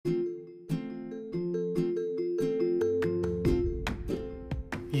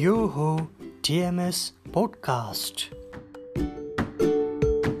यो हो TMS podcast.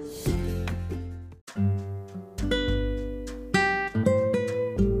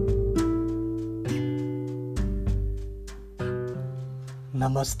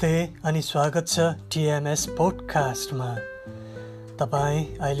 नमस्ते अनि स्वागत छ TMS पोडकास्टमा। तपाईँ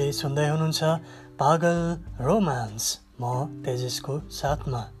अहिले सुन्दै हुनुहुन्छ पागल रोमान्स, म तेजसको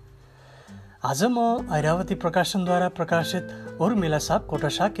साथमा। आज म ऐरावती प्रकाशनद्वारा प्रकाशित उर्मिला सापकोटा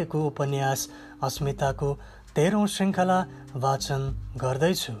शाक्यको उपन्यास अस्मिताको 13औं श्रृङ्खला वाचन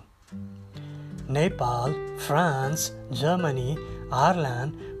गर्दैछु। Nepal, France, Germany,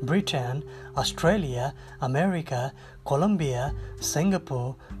 Ireland, Britain, Australia, America, Colombia, Singapore,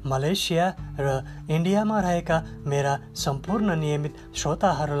 Malaysia र इन्डियामा रहेका मेरा सम्पूर्ण नियमित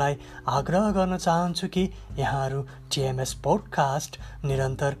श्रोताहरूलाई आग्रह गर्न चाहन्छु कि यहाँहरू TMS पोडकास्ट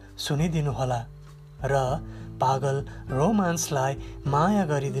निरन्तर सुनिदिनुहोला र पागल रोमान्सलाई माया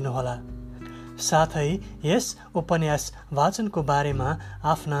गरिदिनुहोला। साथै यस उपन्यास वाचनको बारेमा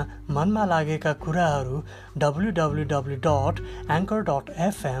आफ्ना मनमा लागेका कुराहरू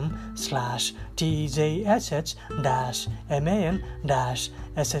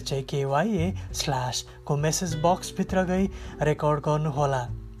www.anchor.fm/TJHH-man-SHAKYA/ को मेसेज बक्सभित्र गई रेकर्ड गर्नुहोला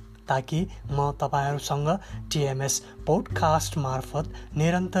ताकि म तपाईँहरूसँग TMS पोडकास्ट मार्फत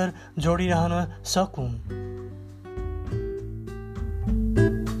निरन्तर जोडिरहन सकूँ।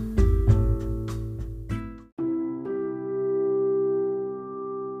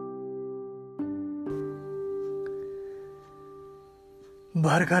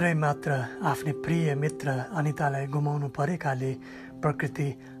 भर्खरै मात्र आफ्नै प्रिय मित्र अनितालाई गुमाउनु परेकाले प्रकृति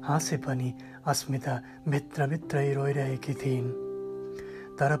हाँसे पनि अस्मिता भित्रभित्रै रोइरहेकी थिइन्।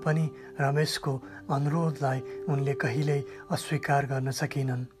 तर पनि रमेशको अनुरोधलाई उनले कहिल्यै अस्वीकार गर्न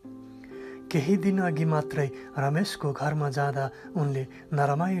सकिनन्। केही दिन अघि मात्रै रमेशको घरमा जाँदा उनले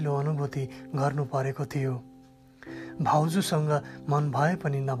नरमाइलो अनुभूति गर्नु परेको थियो। भाउजूसँग मन भए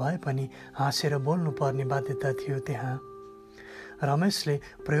पनि नभए पनि हाँसेर बोल्नु पर्ने बाध्यता थियो त्यहाँ। रमेशले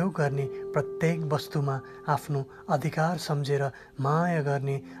प्रयोग गर्ने प्रत्येक वस्तुमा आफ्नो अधिकार सम्झेर माया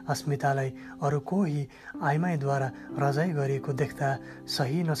गर्ने अस्मितालाई अरू कोही आइमाईद्वारा रजाइ गरिएको देख्दा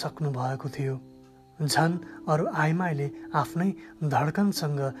सही नसक्नु भएको थियो। झन् अरू आइमाईले आफ्नै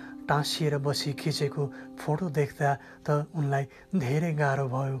धड्कनसँग टाँसिएर बसी खिचेको फोटो देख्दा त उनलाई धेरै गाह्रो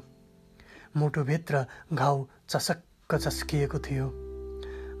भयो। मुटुभित्र घाउ चसक्क चस्किएको थियो।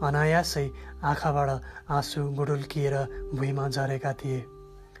 अनायासै आँखाबाट आँसु गुडुल्किएर भुइँमा झरेका थिए।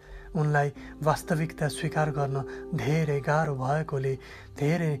 उनलाई वास्तविकता स्वीकार गर्न धेरै गाह्रो भएकोले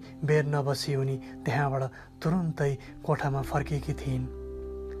धेरै बेर नबसी उनी त्यहाँबाट तुरुन्तै कोठामा फर्केकी थिइन्।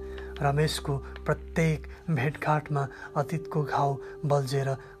 रमेशको प्रत्येक भेटघाटमा अतीतको घाउ बल्झेर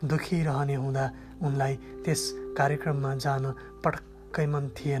दुखिरहने हुँदा उनलाई त्यस कार्यक्रममा जान पटक्कै मन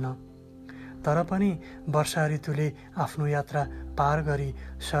थिएन। तर पनि वर्षा ऋतुले आफ्नो यात्रा पार गरी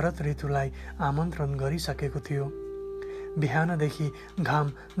शरद ऋतुलाई आमन्त्रण गरिसकेको थियो। बिहानदेखि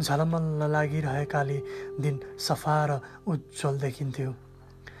घाम झलमल्ल लागिरहेकाले दिन सफा र उज्जवल देखिन्थ्यो।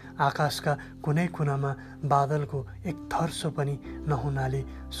 आकाशका कुनै कुनामा बादलको एक थर्सो पनि नहुनाले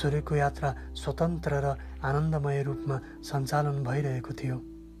सूर्यको यात्रा स्वतन्त्र र आनन्दमय रूपमा सञ्चालन भइरहेको थियो।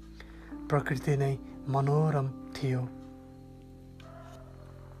 प्रकृति नै मनोरम थियो।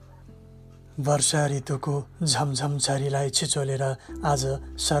 वर्षा ऋतुको झमझम झरीलाई छिचोलेर आज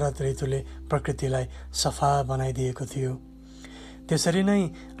शरद ऋतुले प्रकृतिलाई सफा बनाइदिएको थियो। त्यसरी नै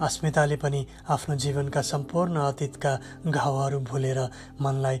अस्मिताले पनि आफ्नो जीवनका सम्पूर्ण अतीतका घाउहरू भुलेर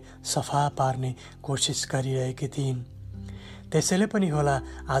मनलाई सफा पार्ने कोसिस गरिरहेकी थिइन्। त्यसैले पनि होला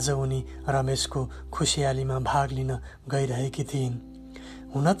आज उनी रमेशको खुसियालीमा भाग लिन गइरहेकी थिइन्।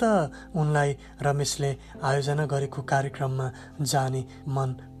 हुन त उनलाई रमेशले आयोजना गरेको कार्यक्रममा जाने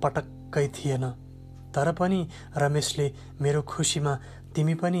मन पटक्कै थिएन। तर पनि रमेशले मेरो खुसीमा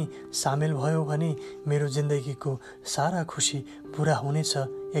तिमी पनि सामेल भयो भने मेरो जिन्दगीको सारा खुसी पुरा हुनेछ,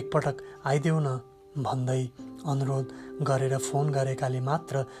 एकपटक आइदेऊ न भन्दै अनुरोध गरेर फोन गरेकाले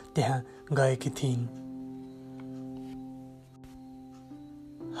मात्र त्यहाँ गएकी थिइन्।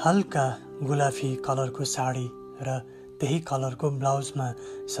 हल्का गुलाफी कलरको साडी र त्यही कलरको ब्लाउजमा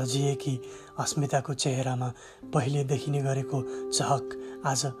सजिएकी अस्मिताको चेहरामा पहिले देखिने गरेको चहक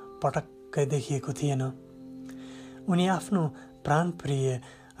आज पटक्कै देखिएको थिएन। उनी आफ्नो प्राणप्रिय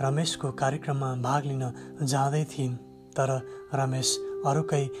रमेशको कार्यक्रममा भाग लिन जाँदै थिइन्, तर रमेश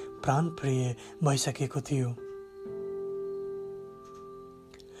अरूकै प्राणप्रिय भइसकेको थियो।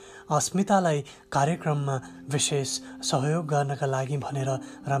 अस्मितालाई कार्यक्रममा विशेष सहयोग गर्नका लागि भनेर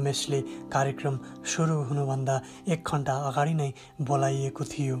रमेशले कार्यक्रम सुरु हुनुभन्दा 1 घण्टा अगाडि नै बोलाइएको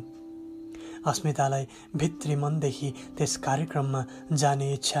थियो। अस्मितालाई भित्री मनदेखि त्यस कार्यक्रममा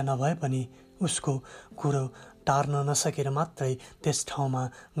जाने इच्छा नभए पनि उसको कुरो टार्न नसकेर मात्रै त्यस ठाउँमा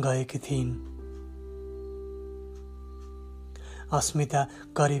गएकी थिइन्। अस्मिता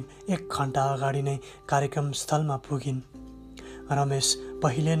करिब 1 घण्टा अगाडि नै कार्यक्रम स्थलमा पुगिन्। रमेश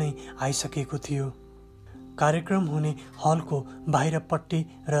पहिले नै आइसकेको थियो। कार्यक्रम हुने हलको बाहिरपट्टि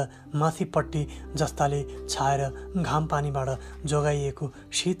र माथिपट्टि जस्ताले छाएर घाम पानीबाट जोगाइएको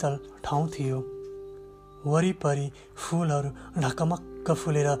शीतल ठाउँ थियो। वरिपरि फुलहरू ढकमक्क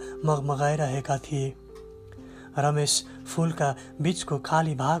फुलेर मगमगाइरहेका थिए। रमेश फुलका बीचको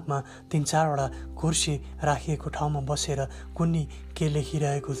खाली भागमा 3-4वटा कुर्सी राखिएको ठाउँमा बसेर कुन्नी के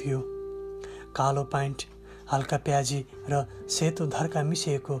लेखिरहेको थियो। कालो प्यान्ट, हल्का प्याजी र सेतो धर्का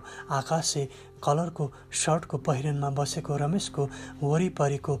मिसिएको आकाशे कलरको सर्टको पहिरनमा बसेको रमेशको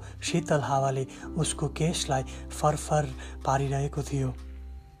वरिपरिको शीतल हावाले उसको केशलाई फरफर पारिरहेको थियो।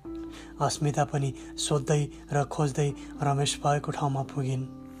 अस्मिता पनि सोध्दै र खोज्दै रमेश भएको ठाउँमा पुगिन्।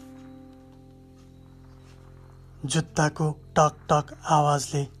 जुत्ताको टक टक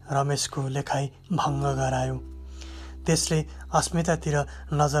आवाजले रमेशको लेखाइ भङ्ग गरायो। त्यसले अस्मितातिर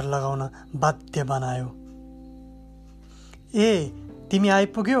नजर लगाउन बाध्य बनायो। ए, तिमी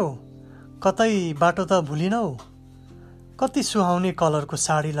आइपुग्यौ? कतै बाटो त भुलिनौ? कति सुहाउने कलरको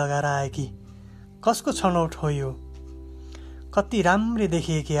साडी लगाएर आएकी। कसको छनौट हो यो? कति राम्री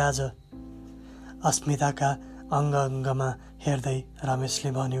देखिएकी आज। अस्मिताका अङ्गमा हेर्दै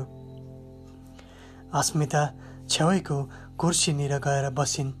रमेशले भन्यो। अस्मिता छेउको कुर्सीनिर गएर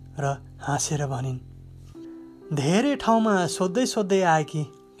बसिन् र हाँसेर भनिन्, धेरै ठाउँमा सोध्दै आएकी।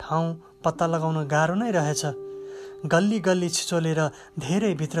 ठाउँ पत्ता लगाउन गाह्रो नै रहेछ। गल्ली गल्ली छिचोलेर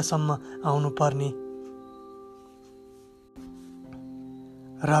धेरै भित्रसम्म आउनु पर्ने।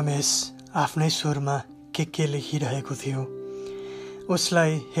 रमेश आफ्नै सुरमा के लेखिरहेको थियो।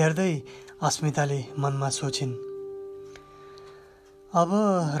 उसलाई हेर्दै अस्मिताले मनमा सोचिन्, अब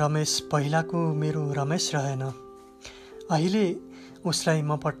रमेश पहिलाको मेरो रमेश रहेन। अहिले उसलाई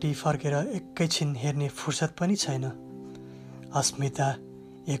मपट्टि फर्केर एकैछिन हेर्ने फुर्सद पनि छैन। अस्मिता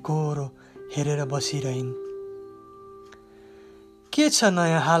एकोरो हेरेर बसिरहिन्। के छ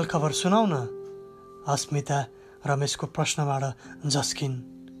नयाँ हाल खबर सुनाउ न? अस्मिता रमेशको प्रश्नबाट झस्किन्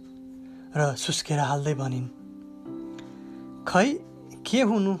र सुस्केर हाल्दै भनिन्, खै के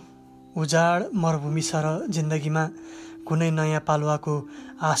हुनु, उजाड मरुभूमि सर जिन्दगीमा कुनै नयाँ पालुवाको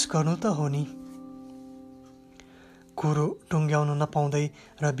आश गर्नु त हो नि। कुरो टुङ्ग्याउन नपाउँदै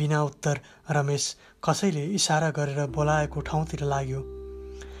र बिना उत्तर रमेश कसैले इसारा गरेर बोलाएको ठाउँतिर लाग्यो।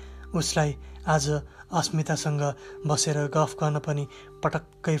 उसलाई आज अस्मितासँग बसेर गफ गर्न पनि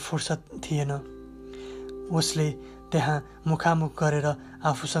पटक्कै फुर्सद थिएन। उसले त्यहाँ मुखामुख गरेर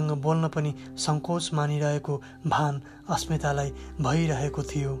आफूसँग बोल्न पनि सङ्कोच मानिरहेको भान अस्मितालाई भइरहेको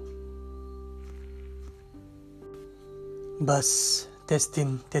थियो। बस त्यस दिन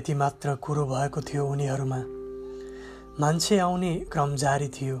त्यति मात्र कुरो भएको थियो उनीहरूमा। मान्छे आउने क्रम जारी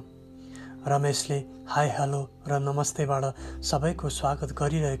थियो। रमेशले हाई हेलो र नमस्तेबाट सबैको स्वागत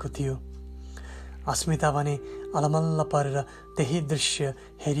गरिरहेको थियो। अस्मिता भने अलमल्ल परेर त्यही दृश्य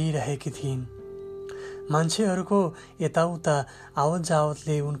हेरिरहेकी थिइन्। मान्छेहरूको यताउता आवत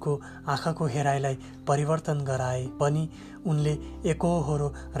जावतले उनको आँखाको हेराइलाई परिवर्तन गराए पनि उनले एकोहोरो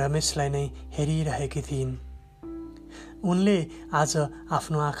रमेशलाई नै हेरिरहेकी थिइन्। उनले आज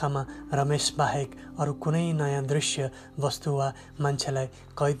आफ्नो आँखामा रमेश बाहेक अरू कुनै नयाँ दृश्य, वस्तु वा मान्छेलाई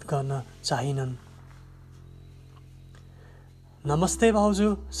कैद गर्न चाहिनन्। नमस्ते भाउजू,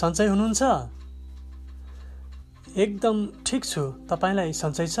 सन्चै हुनुहुन्छ? एकदम ठिक छु, तपाईँलाई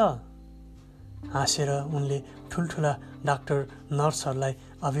सन्चै छ? हाँसेर उनले ठुल्ठुला डाक्टर नर्सहरूलाई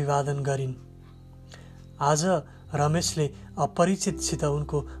अभिवादन गरिन्। आज रमेशले अपरिचितसित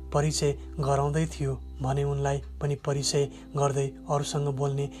उनको परिचय गराउँदै थियो भने उनलाई पनि परिचय गर्दै अरूसँग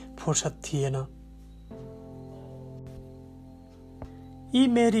बोल्ने फुर्सद थिएन। यी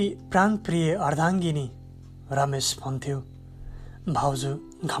मेरी प्राणप्रिय अर्धाङ्गिनी, रमेश भन्थ्यो। भाउजू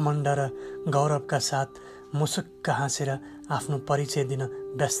घमण्ड र गौरवका साथ मुसुक्क हाँसेर आफ्नो परिचय दिन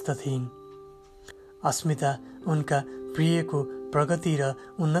व्यस्त थिइन्। अस्मिता उनका प्रियको प्रगति र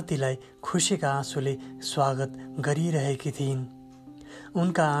उन्नतिलाई खुसीका आँसुले स्वागत गरिरहेकी थिइन्।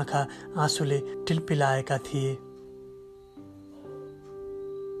 उनका आँखा आँसुले टिलपिलाएका थिए।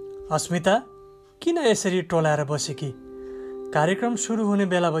 अस्मिता, किन यसरी टोलाएर बसेकी? कार्यक्रम सुरु हुने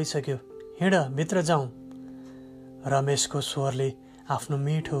बेला भइसक्यो, हिँड भित्र जाउँ। रमेशको स्वरले आफ्नो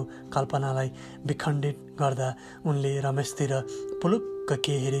मिठो कल्पनालाई विखण्डित गर्दा उनले रमेशतिर पुलुक्क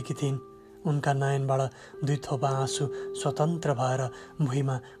के हेरेकी थिइन्। उनका नयनबाट 2 थोपा आँसु स्वतन्त्र भएर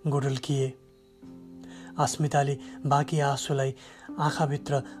भुइँमा गुडुल्किए। अस्मिताले बाँकी आँसुलाई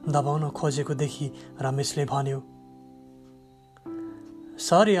आँखाभित्र दबाउन खोजेको देखि रमेशले भन्यो,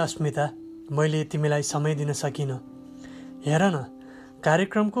 सरी अस्मिता, मैले तिमीलाई समय दिन सकिनँ। हेर न,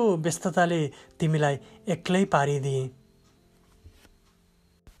 कार्यक्रमको व्यस्तताले तिमीलाई एक्लै पारिदिए।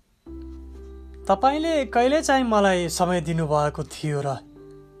 तपाईले कहिले चाहिँ मलाई समय दिनुभएको थियो र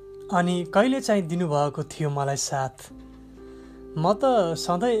अनि कहिले चाहिँ दिनुभएको थियो मलाई साथ? म त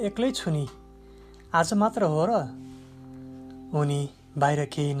सधैँ एक्लै छु नि, आज मात्र हो र? उनी बाहिर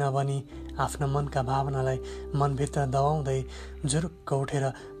केही नभनी आफ्ना मनका भावनालाई मनभित्र दबाउँदै जुरुक्क उठेर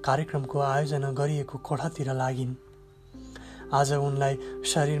कार्यक्रमको आयोजना गरिएको कोठातिर लागिन्। आज उनलाई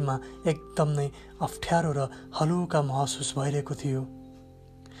शरीरमा एकदम नै अप्ठ्यारो र हलुका महसुस भइरहेको थियो।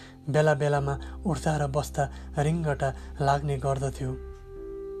 बेला बेलामा उठ्दा र बस्दा रिङ्गटा लाग्ने गर्दथ्यो।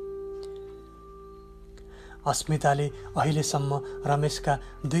 अस्मिताले अहिलेसम्म रमेशका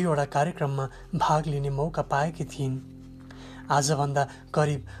 2वटा कार्यक्रममा भाग लिने मौका पाएकी थिइन्। आजभन्दा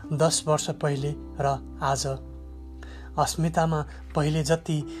करिब 10 वर्ष पहिले र आज। अस्मितामा पहिले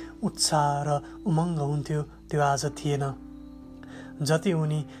जति उत्साह र उमङ्ग हुन्थ्यो त्यो आज थिएन। जति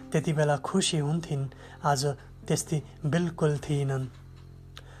उनी त्यति बेला खुसी हुन्थिन् आज त्यस्ती बिल्कुल थिएनन्।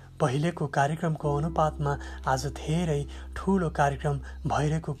 पहिलेको कार्यक्रमको अनुपातमा आज धेरै ठुलो कार्यक्रम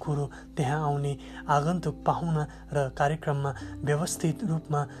भइरहेको कुरो त्यहाँ आउने आगन्तुक पाहुना र कार्यक्रममा व्यवस्थित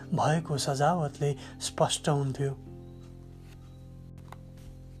रूपमा भएको सजावटले स्पष्ट हुन्थ्यो।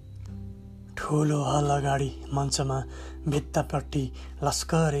 ठुलो हल अगाडि मञ्चमा भित्तापट्टि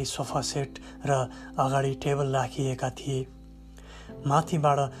लस्करै सोफा सेट र अगाडि टेबल राखिएका थिए।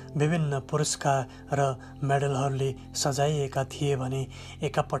 माथिबाट विभिन्न पुरस्कार र मेडलहरूले सजाइएका थिए भने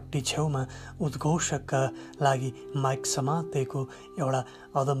एकापट्टि छेउमा उद्घोषकका लागि माइक समातेको एउटा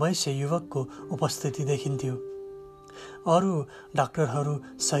अधवयस्क युवकको उपस्थिति देखिन्थ्यो। अरू डाक्टरहरू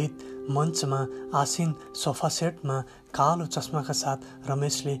सहित मञ्चमा आसीन सोफा सेटमा कालो चस्माका साथ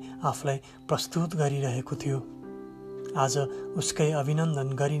रमेशले आफूलाई प्रस्तुत गरिरहेको थियो। आज उसकै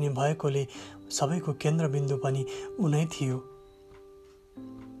अभिनन्दन गरिने भएकोले सबैको केन्द्रबिन्दु पनि उनै थियो।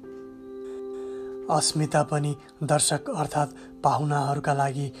 अस्मिता पनि दर्शक अर्थात् पाहुनाहरूका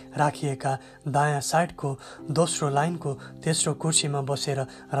लागि राखिएका दायाँ साइडको दोस्रो लाइनको तेस्रो कुर्सीमा बसेर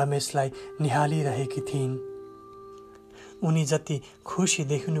रमेशलाई निहालिरहेकी थिइन्। उनी जति खुसी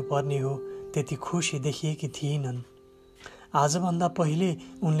देखिनुपर्ने हो त्यति खुसी देखिएकी थिइनन्। आजभन्दा पहिले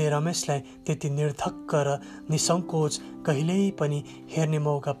उनले रमेशलाई त्यति निर्धक्क र निसङ्कोच कहिल्यै पनि हेर्ने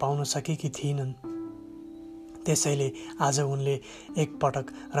मौका पाउन सकेकी थिइनन्। त्यसैले आज उनले एकपटक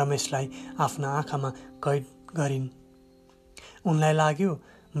रमेशलाई आफ्ना आँखामा कैद गरिन्। उनलाई लाग्यो,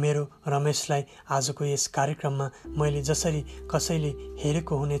 मेरो रमेशलाई आजको यस कार्यक्रममा मैले जसरी कसैले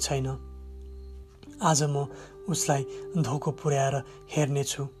हेरेको हुने छैन। आज म उसलाई धोको पुर्याएर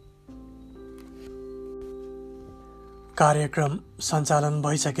हेर्नेछु। कार्यक्रम सञ्चालन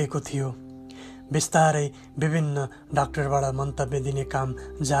भइसकेको थियो। बिस्तारै विभिन्न डाक्टरबाट मन्तव्य दिने काम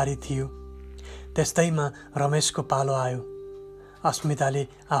जारी थियो। त्यस्तैमा रमेशको पालो आयो। अस्मिताले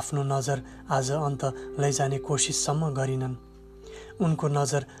आफ्नो नजर आज अन्त लैजाने कोसिससम्म गरिनन्। उनको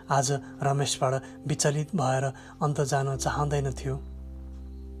नजर आज रमेशबाट विचलित भएर अन्त जान चाहँदैनथ्यो।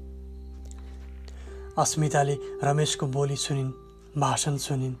 अस्मिताले रमेशको बोली सुनिन्, भाषण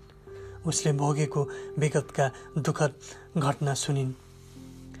सुनिन्, उसले भोगेको विगतका दुःखद घटना सुनिन्।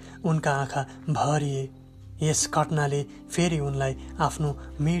 उनका आँखा भरिए। यस घटनाले फेरि उनलाई आफ्नो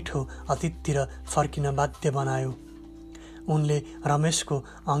मिठो अतीततिर फर्किन बाध्य बनायो। उनले रमेशको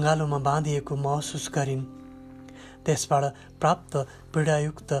अँगालोमा बाँधिएको महसुस गरिन्। त्यसबाट प्राप्त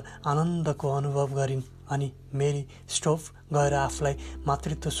पीडायुक्त आनन्दको अनुभव गरिन् अनि मेरी स्टोभ गएर आफूलाई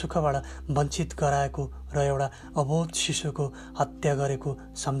मातृत्व सुखबाट वञ्चित गराएको र एउटा अबोध शिशुको हत्या गरेको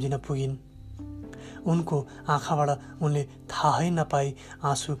सम्झिन पुगिन्। उनको आँखाबाट उनले थाहै नपाई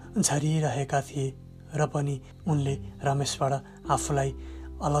आँसु झरिरहेका थिए र पनि उनले रमेशबाट आफूलाई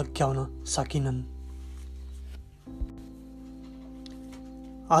अलग्याउन सकिनन्।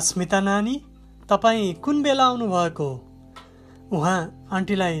 अस्मिता नानी, तपाईँ कुन बेला आउनुभएको? उहाँ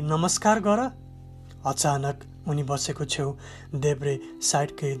आन्टीलाई नमस्कार गर। अचानक उनी बसेको छेउ देब्रे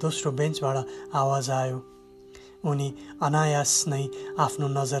साइडकै दोस्रो बेन्चबाट आवाज आयो। उनी अनायास नै आफ्नो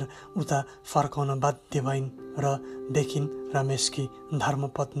नजर उता फर्काउन बाध्य भइन् र देखिन् रमेशकी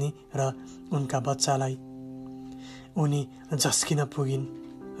धर्मपत्नी र उनका बच्चालाई। उनी झस्किन पुगिन्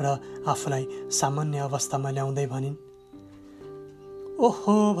र आफूलाई सामान्य अवस्थामा ल्याउँदै भनिन्,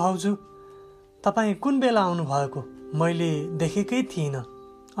 ओहो भाउजू, तपाईँ कुन बेला आउनुभएको? मैले देखेकै थिइनँ।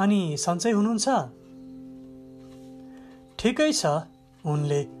 अनि सन्चै हुनुहुन्छ? ठिकै छ,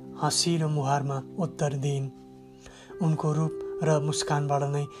 उनले हँसिलो मुहारमा उत्तर दिइन्। उनको रूप र मुस्कानबाट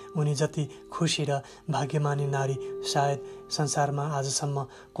नै उनी जति खुसी र भाग्यमानी नारी सायद संसारमा आजसम्म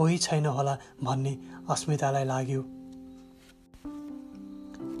कोही छैन होला भन्ने अस्मितालाई लाग्यो।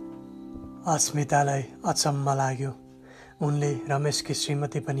 अस्मितालाई अचम्म लाग्यो। उनले रमेशकी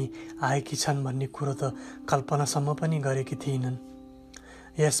श्रीमती पनि आएकी छन् भन्ने कुरो त कल्पनासम्म पनि गरेकी थिइनन्।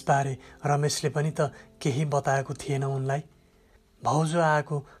 यसबारे रमेशले पनि त केही बताएको थिएन उनलाई। भाउजू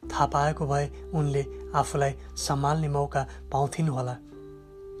आएको थाहा पाएको भए उनले आफूलाई सम्हाल्ने मौका पाउँथिन् होला।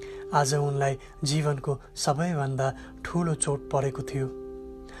 आज उनलाई जीवनको सबैभन्दा ठुलो चोट परेको थियो।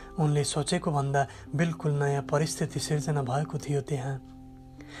 उनले सोचेको भन्दा बिल्कुल नयाँ परिस्थिति सिर्जना भएको थियो त्यहाँ।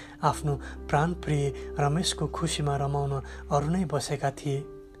 आफ्नो प्राणप्रिय रमेशको खुसीमा रमाउन अरू नै बसेका थिए।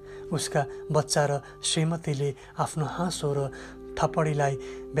 उसका बच्चा र श्रीमतीले आफ्नो हाँसो र थपडीलाई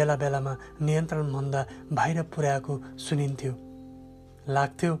बेला बेलामा नियन्त्रणभन्दा बाहिर पुर्याएको सुनिन्थ्यो।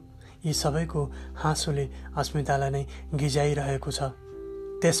 लाग्थ्यो यी सबैको हाँसोले अस्मितालाई नै गिजाइरहेको छ।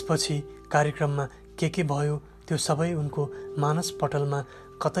 त्यसपछि कार्यक्रममा के भयो त्यो सबै उनको मानसपटलमा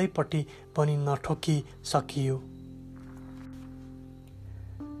कतैपट्टि पनि नठोकी सकियो।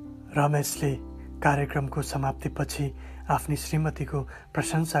 रमेशले कार्यक्रमको समाप्तिपछि आफ्नी श्रीमतीको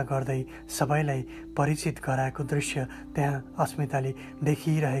प्रशंसा गर्दै सबैलाई परिचित गराएको दृश्य त्यहाँ अस्मिताले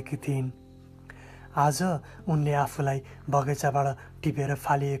देखिरहेकी थिइन्। आज उनले आफूलाई बगैँचाबाट टिपेर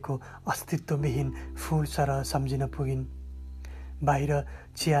फालिएको अस्तित्वविहीन फूल सरह सम्झिन पुगिन्। बाहिर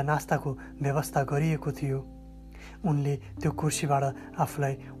चिया नास्ताको व्यवस्था गरिएको थियो। उनले त्यो कुर्सीबाट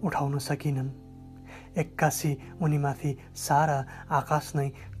आफूलाई उठाउन सकिनन्। एक्कासी उनीमाथि सारा आकाश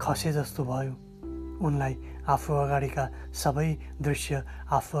नै खसे जस्तो भयो। उनलाई आफू अगाडिका सबै दृश्य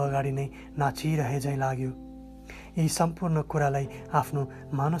आफू अगाडि नै नाचिरहे झैँ लाग्यो। यी सम्पूर्ण कुरालाई आफ्नो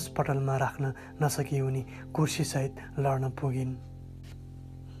मानसपटलमा राख्न नसकी उनी कुर्सीसहित लड्न पुगिन्।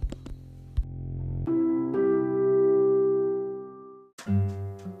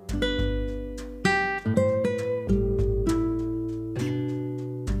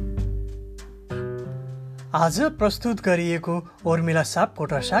 आज प्रस्तुत गरिएको उर्मिला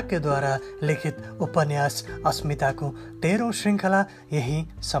सापकोटा शाक्यद्वारा लिखित उपन्यास अस्मिताको 13औं श्रृङ्खला यही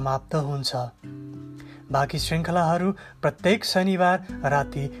समाप्त हुन्छ। बाँकी श्रृङ्खलाहरू प्रत्येक शनिबार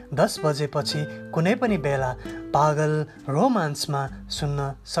राति 10 बजेपछि कुनै पनि बेला पागल रोमान्समा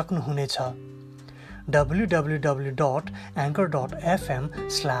सुन्न सक्नुहुनेछ।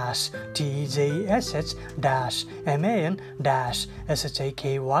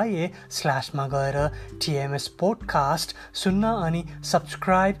 www.anchor.fm/tjsh-man-shakya/ मा गएर TMS पोडकास्ट सुन्न अनि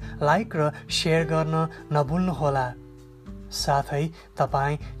सब्सक्राइब, लाइक र सेयर गर्न नभुल्नुहोला। साथै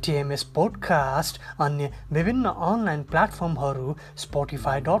तपाईँ TMS पोडकास्ट अन्य विभिन्न अनलाइन प्लेटफर्महरू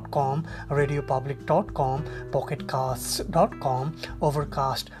spotify.com, radiopublic.com, pocketcasts.com,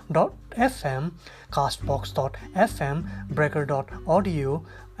 overcast.fm, castbox.fm, breaker.audio,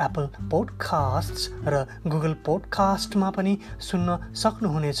 Apple पोडकास्ट्स र गुगल पोडकास्टमा पनि सुन्न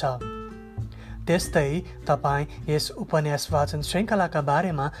सक्नुहुनेछ। त्यस्तै तपाईँ यस उपन्यास वाचन श्रृङ्खलाका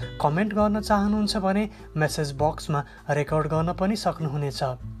बारेमा कमेन्ट गर्न चाहनुहुन्छ भने मेसेज बक्समा रेकर्ड गर्न पनि सक्नुहुनेछ,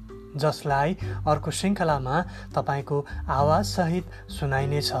 जसलाई अर्को श्रृङ्खलामा तपाईँको आवाजसहित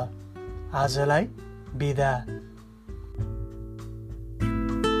सुनाइनेछ। आजलाई बिदा।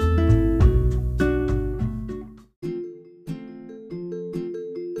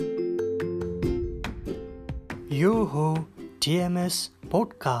 यो हो TMS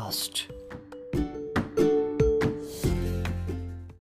पोडकास्ट।